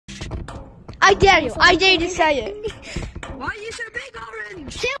I dare you. I dare you to say it. Why are you so big,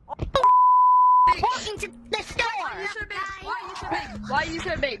 Orange? Walking to the store. Why are you so big? Why are you so big? Why are you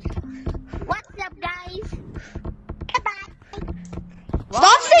so big? What's up, guys? Goodbye.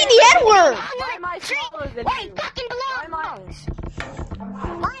 Stop saying the N-word. Why am I smaller than Where you? it fucking belongs.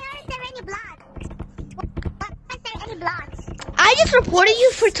 Why aren't there any blocks? Why aren't there any blocks? I just reported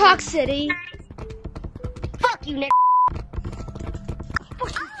you for toxicity. Fuck you, nigga.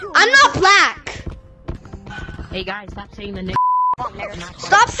 I'm not black. Hey guys, stop saying the nigga.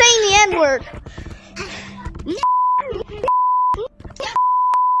 Stop saying the N-word.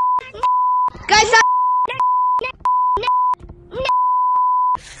 Guys,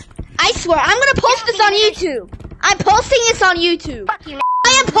 I swear, I'm gonna post this on YouTube. I'm posting this on YouTube. Fuck you, nigga.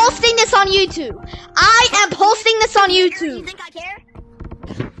 I am posting this on YouTube. I am posting this on You YouTube. think I care?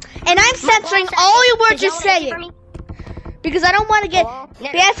 And I'm censoring all your words you're saying. Because I don't want to get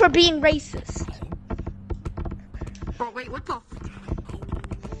banned for being racist. Bro, wait, what the?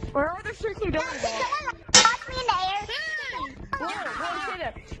 Where are the freaking buildings? Toss me in the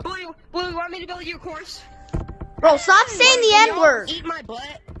air. Blue, you want me to build you a course? Bro, stop saying the N-word. Eat my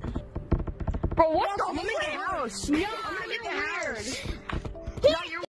butt. Bro, what the? I'm gonna make a house. No, I'm gonna make a house. No, you're